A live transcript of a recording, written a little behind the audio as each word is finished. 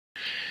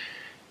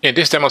In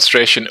this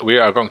demonstration, we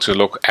are going to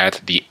look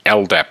at the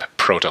LDAP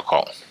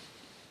protocol.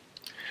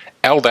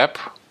 LDAP,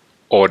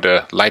 or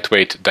the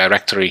Lightweight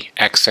Directory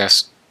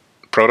Access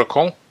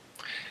Protocol,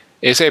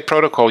 is a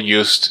protocol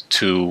used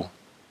to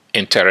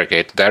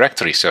interrogate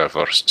directory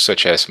servers,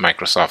 such as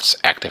Microsoft's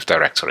Active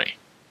Directory.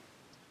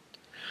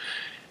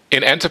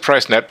 In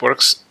enterprise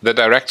networks, the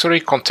directory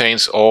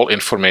contains all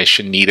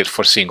information needed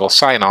for single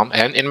sign-on,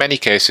 and in many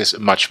cases,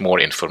 much more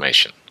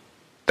information.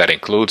 That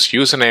includes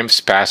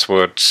usernames,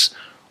 passwords,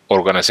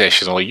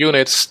 organizational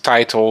units,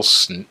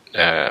 titles,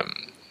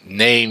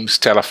 names,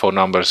 telephone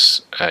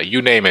numbers,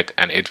 you name it,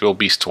 and it will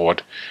be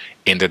stored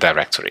in the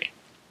directory.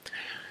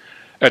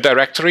 A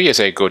directory is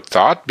a good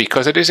thought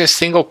because it is a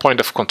single point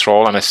of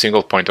control and a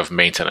single point of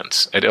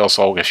maintenance. It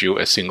also gives you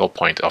a single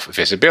point of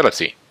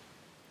visibility.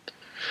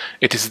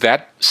 It is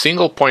that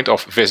single point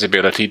of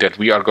visibility that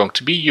we are going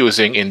to be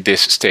using in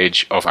this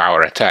stage of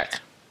our attack.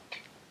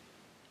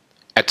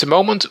 At the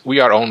moment, we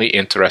are only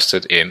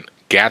interested in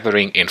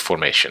gathering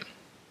information.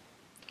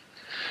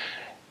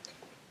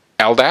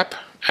 LDAP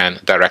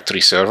and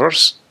directory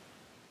servers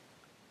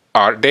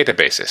are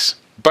databases,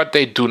 but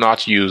they do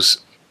not use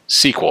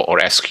SQL or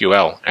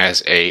SQL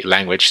as a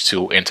language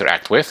to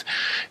interact with.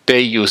 They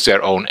use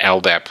their own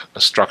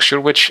LDAP structure,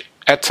 which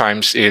at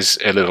times is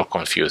a little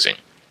confusing.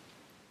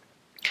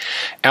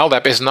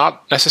 LDAP is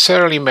not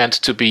necessarily meant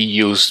to be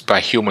used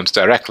by humans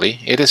directly.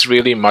 It is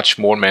really much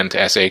more meant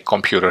as a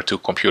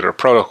computer-to-computer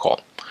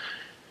protocol.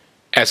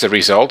 As a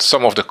result,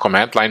 some of the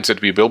command lines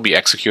that we will be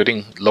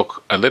executing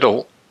look a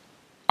little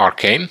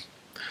arcane,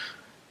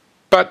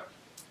 but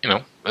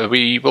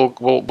we'll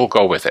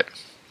go with it.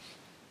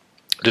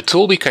 The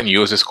tool we can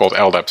use is called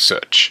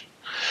ldapsearch.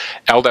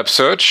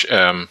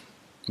 ldapsearch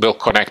will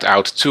connect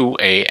out to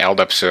a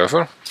LDAP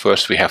server.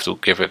 First, we have to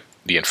give it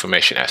the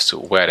information as to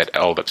where that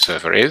LDAP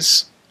server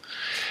is,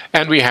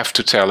 and we have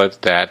to tell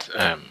it that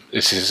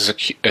this is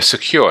a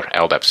secure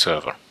LDAP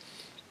server.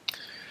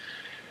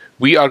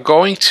 We are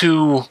going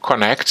to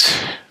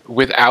connect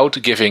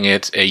without giving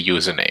it a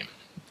username.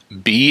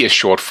 B is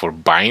short for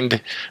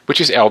bind, which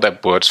is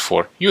LDAP words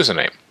for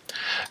username.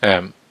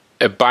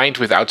 A bind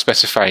without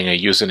specifying a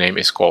username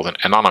is called an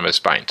anonymous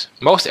bind.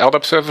 Most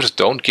LDAP servers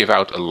don't give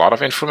out a lot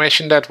of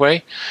information that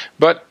way,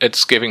 but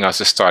it's giving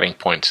us a starting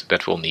point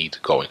that we'll need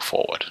going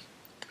forward.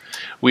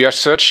 We are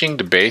searching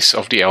the base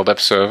of the LDAP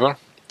server,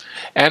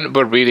 and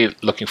we're really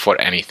looking for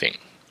anything.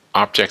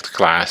 Object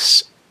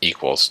class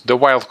equals the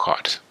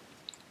wildcard.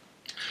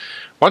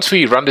 Once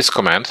we run this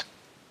command,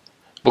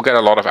 we'll get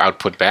a lot of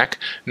output back.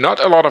 Not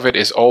a lot of it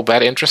is all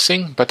that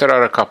interesting, but there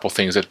are a couple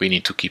things that we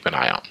need to keep an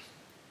eye on.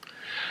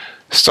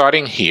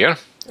 Starting here,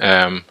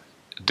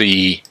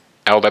 the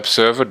LDAP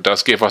server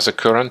does give us a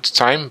current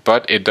time,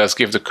 but it does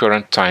give the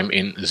current time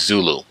in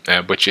Zulu,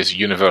 which is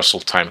Universal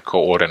Time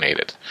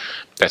Coordinated.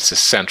 That's the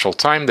central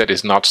time that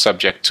is not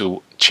subject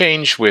to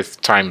change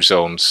with time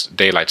zones,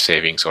 daylight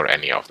savings, or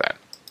any of that.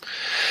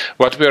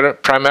 What we're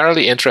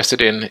primarily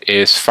interested in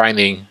is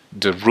finding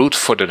the route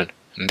for the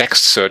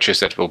next searches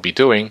that we'll be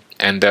doing,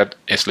 and that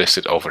is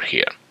listed over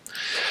here.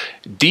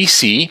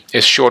 DC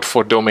is short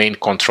for domain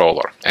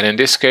controller, and in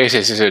this case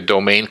this is a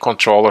domain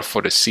controller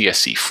for the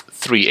CSC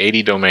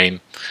 380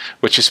 domain,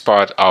 which is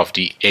part of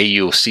the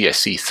AU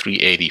CSC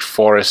 380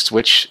 forest,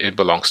 which it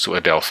belongs to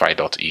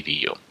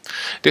adelphi.edu.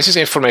 This is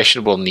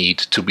information we'll need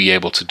to be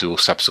able to do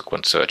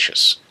subsequent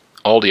searches.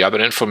 All the other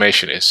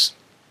information is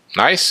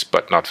nice,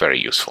 but not very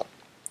useful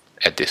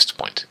at this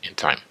point in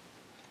time.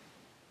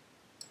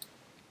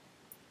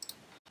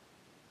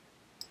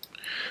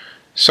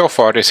 So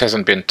far this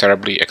hasn't been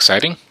terribly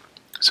exciting,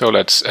 so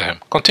let's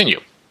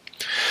continue.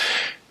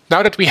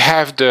 Now that we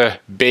have the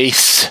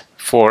base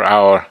for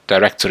our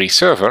directory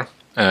server,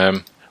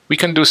 we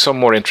can do some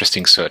more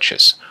interesting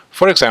searches.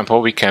 For example,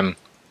 we can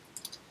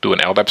do an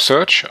LDAP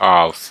search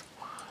of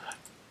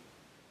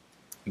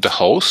the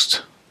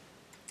host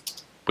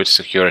with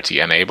security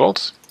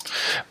enabled,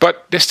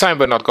 but this time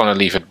we're not going to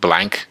leave it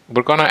blank.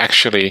 We're going to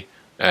actually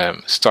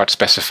start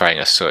specifying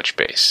a search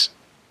base.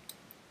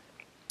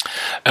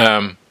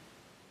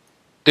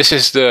 This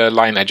is the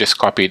line I just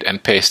copied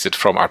and pasted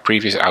from our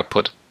previous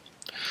output.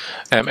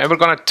 And we're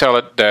going to tell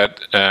it that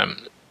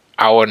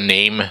our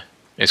name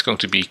is going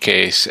to be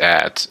case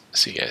at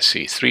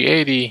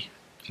csc380.au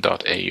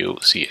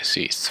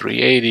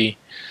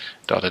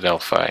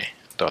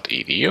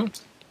csc380.adelphi.edu.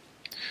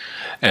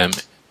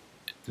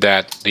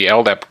 That the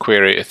LDAP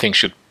query thing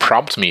should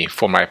prompt me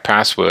for my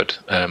password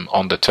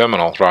on the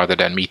terminal rather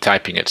than me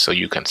typing it so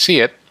you can see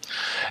it.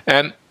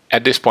 And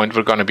at this point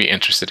we're going to be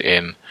interested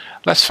in,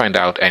 let's find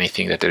out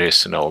anything that there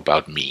is to know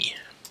about me.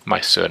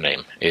 My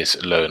surname is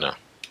Leune.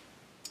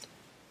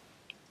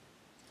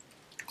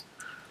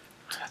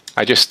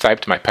 I just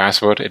typed my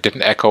password. It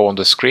didn't echo on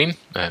the screen,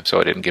 so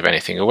I didn't give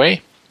anything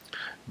away.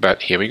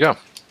 But here we go.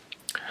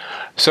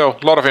 So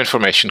a lot of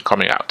information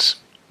coming out.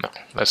 Now,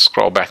 let's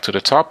scroll back to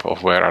the top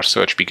of where our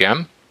search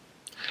began,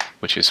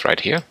 which is right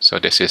here. So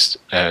this is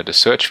the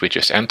search we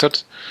just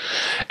entered.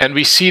 And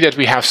we see that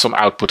we have some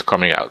output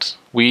coming out.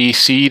 We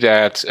see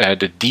that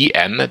the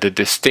DN, the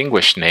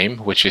distinguished name,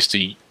 which is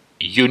the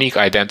unique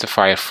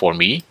identifier for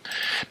me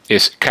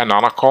is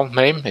canonical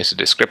name, is a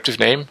descriptive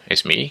name,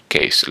 is me,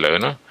 Kees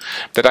Leune,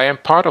 that I am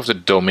part of the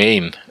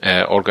domain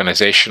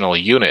organizational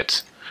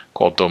unit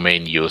called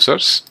domain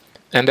users,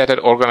 and that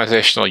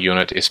organizational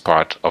unit is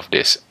part of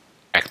this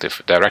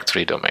Active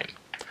Directory domain.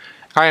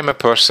 I am a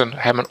person,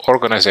 I am an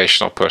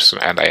organizational person,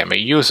 and I am a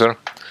user.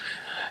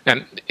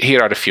 And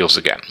here are the fields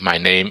again. My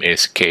name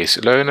is Kees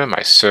Leune,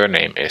 my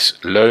surname is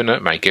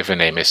Leune, my given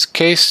name is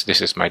Kees,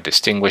 this is my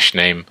distinguished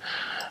name.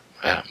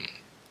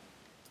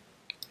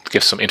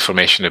 Gives some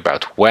information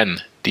about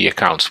when the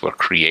accounts were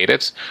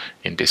created.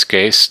 In this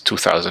case,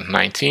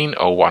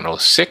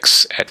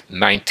 2019-01-06 at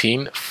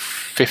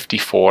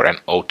 19:54 and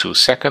 02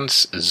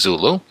 seconds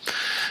Zulu.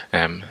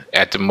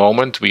 At the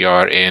moment we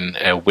are in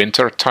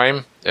winter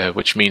time,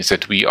 which means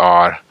that we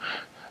are,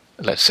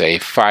 let's say,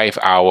 5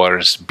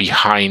 hours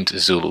behind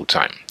Zulu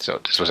time. So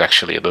this was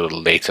actually a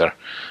little later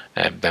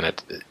than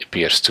it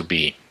appears to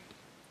be.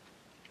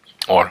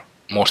 Or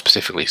more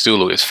specifically,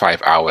 Zulu is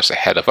 5 hours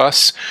ahead of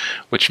us,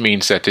 which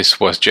means that this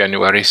was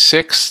January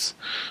 6th,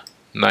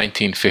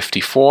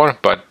 1954,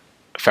 but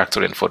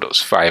factor in for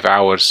those 5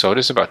 hours, so it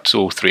is about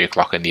 2-3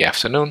 o'clock in the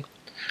afternoon.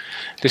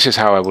 This is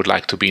how I would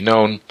like to be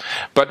known.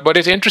 But what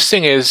is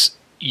interesting is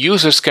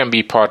users can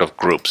be part of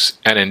groups,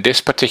 and in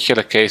this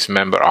particular case,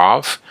 member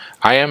of,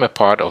 I am a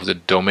part of the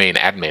domain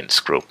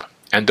admins group.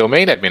 And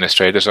domain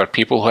administrators are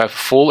people who have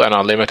full and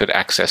unlimited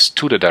access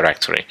to the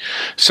directory.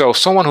 So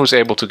someone who's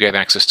able to get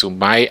access to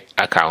my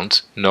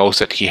account knows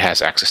that he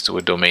has access to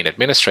a domain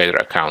administrator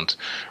account,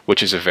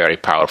 which is a very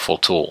powerful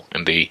tool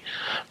in the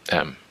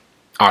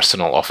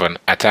arsenal of an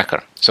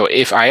attacker. So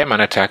if I am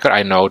an attacker,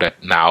 I know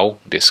that now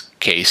this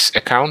Kees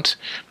account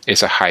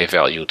is a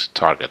high-valued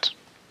target.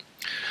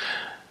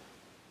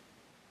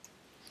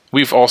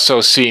 We've also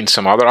seen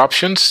some other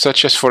options,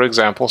 such as, for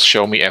example,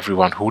 show me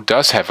everyone who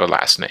does have a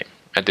last name.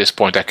 At this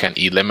point I can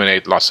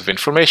eliminate lots of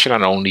information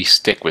and only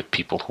stick with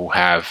people who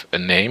have a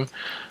name.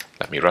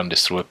 Let me run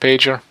this through a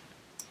pager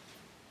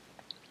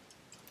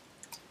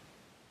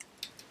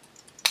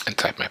and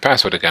type my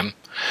password again.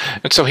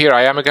 And so here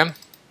I am again.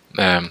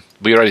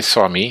 We already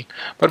saw me,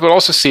 but we'll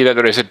also see that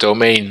there is a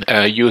domain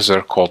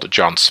user called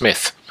John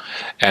Smith.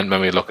 And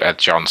when we look at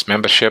John's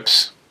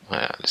memberships,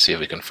 let's see if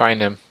we can find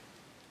him.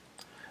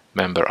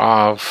 Member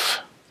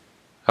of,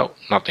 oh,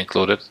 not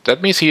included.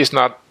 That means he is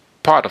not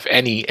part of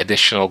any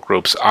additional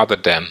groups other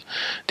than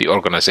the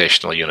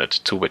organizational unit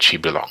to which he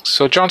belongs.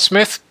 So John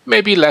Smith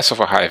may be less of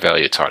a high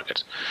value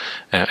target,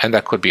 and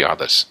that could be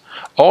others.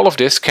 All of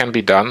this can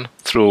be done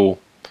through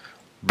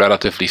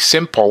relatively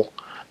simple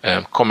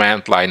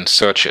command line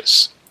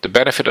searches. The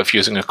benefit of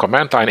using a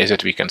command line is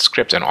that we can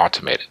script and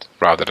automate it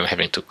rather than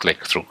having to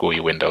click through GUI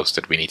windows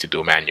that we need to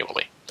do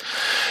manually.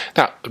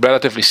 Now,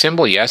 relatively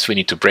simple, yes, we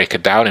need to break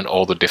it down in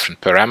all the different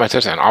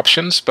parameters and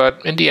options,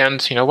 but in the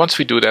end, once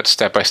we do that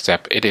step by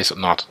step, it is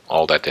not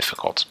all that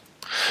difficult.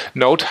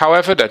 Note,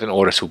 however, that in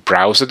order to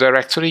browse the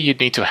directory, you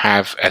need to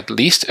have at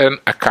least an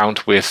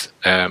account with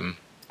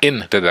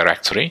in the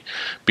directory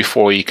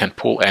before you can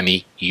pull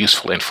any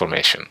useful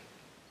information.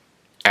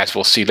 As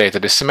we'll see later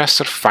this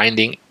semester,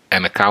 finding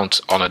an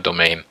account on a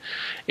domain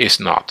is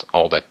not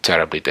all that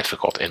terribly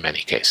difficult in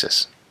many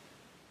cases.